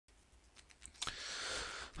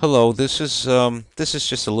Hello, this is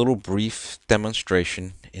just a little brief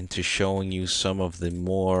demonstration into showing you some of the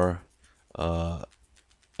more uh,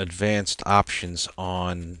 advanced options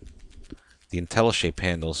on the IntelliShape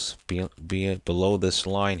handles be below this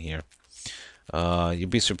line here. You'd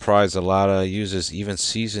be surprised a lot of users, even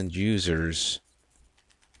seasoned users,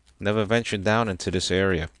 never ventured down into this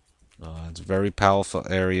area. It's a very powerful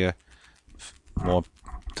area, more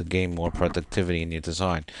to gain more productivity in your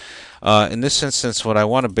design. In this instance, what I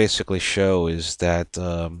want to basically show is that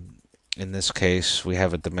in this case, we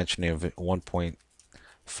have a dimension of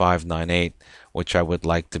 1.598, which I would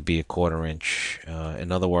like to be a quarter inch. In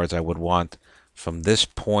other words, I would want from this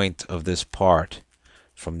point of this part,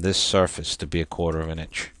 from this surface, to be a quarter of an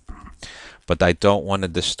inch. But I don't want to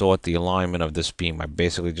distort the alignment of this beam. I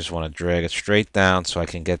basically just want to drag it straight down so I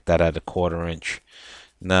can get that at a quarter inch.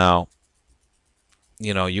 Now,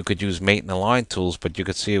 you could use mate and align tools, but you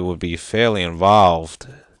could see it would be fairly involved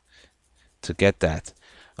to get that.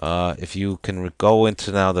 If you can go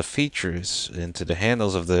into now the features, into the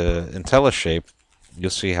handles of the IntelliShape, you'll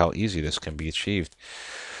see how easy this can be achieved.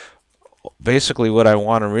 Basically, what I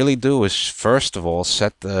want to really do is, first of all,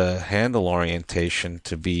 set the handle orientation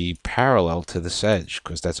to be parallel to this edge,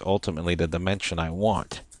 because that's ultimately the dimension I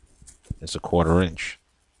want. It's a quarter inch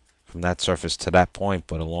from that surface to that point,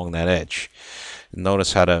 but along that edge.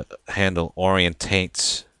 Notice how the handle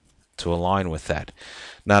orientates to align with that.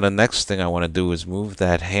 Now the next thing I want to do is move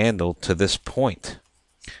that handle to this point.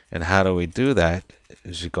 And how do we do that?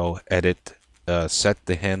 Is you go edit, set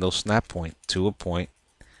the handle snap point to a point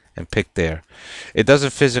and pick there. It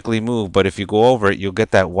doesn't physically move, but if you go over it, you'll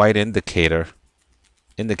get that white indicator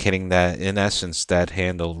indicating that in essence that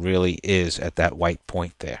handle really is at that white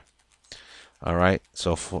point there. All right,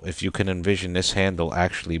 so if you can envision this handle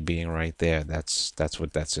actually being right there, that's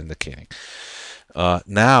what that's indicating.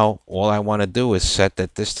 Now, all I want to do is set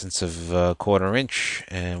that distance of quarter inch,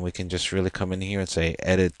 and we can just really come in here and say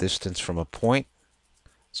edit distance from a point.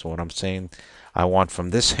 So what I'm saying, I want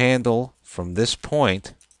from this handle, from this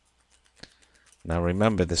point. Now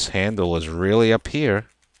remember, this handle is really up here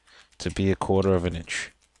to be a quarter of an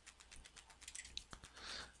inch.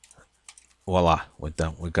 Voila, we're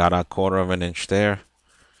done. We got our quarter of an inch there,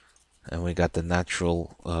 and we got the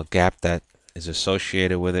natural gap that is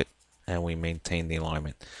associated with it, and we maintain the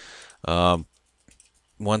alignment. Um,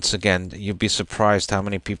 Once again, you'd be surprised how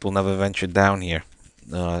many people never ventured down here.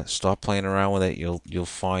 Start playing around with it. You'll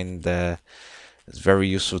find it's a very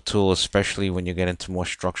useful tool, especially when you get into more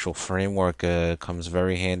structural framework. It comes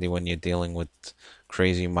very handy when you're dealing with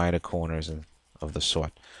crazy miter corners and of the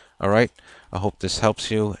sort. All right. I hope this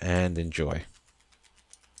helps you and enjoy.